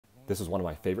This was one of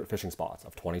my favorite fishing spots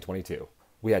of 2022.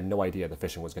 We had no idea the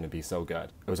fishing was going to be so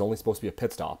good. It was only supposed to be a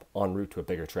pit stop en route to a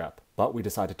bigger trip, but we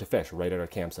decided to fish right at our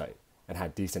campsite and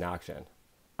had decent action.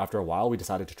 After a while, we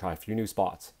decided to try a few new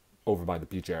spots over by the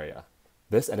beach area.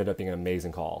 This ended up being an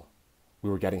amazing call. We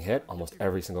were getting hit almost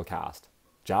every single cast.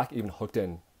 Jack even hooked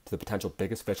in to the potential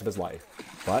biggest fish of his life,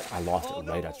 but I lost it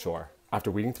right at shore. After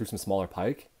weeding through some smaller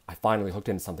pike, I finally hooked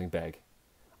into something big.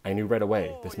 I knew right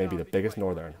away this may be the biggest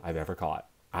northern I've ever caught.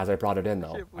 As I brought it in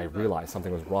though, I realized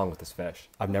something was wrong with this fish.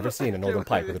 I've never seen a northern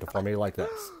pike with a deformity like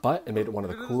this, but it made it one of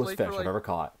the coolest fish I've ever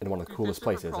caught and one of the coolest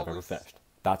places I've ever fished.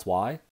 That's why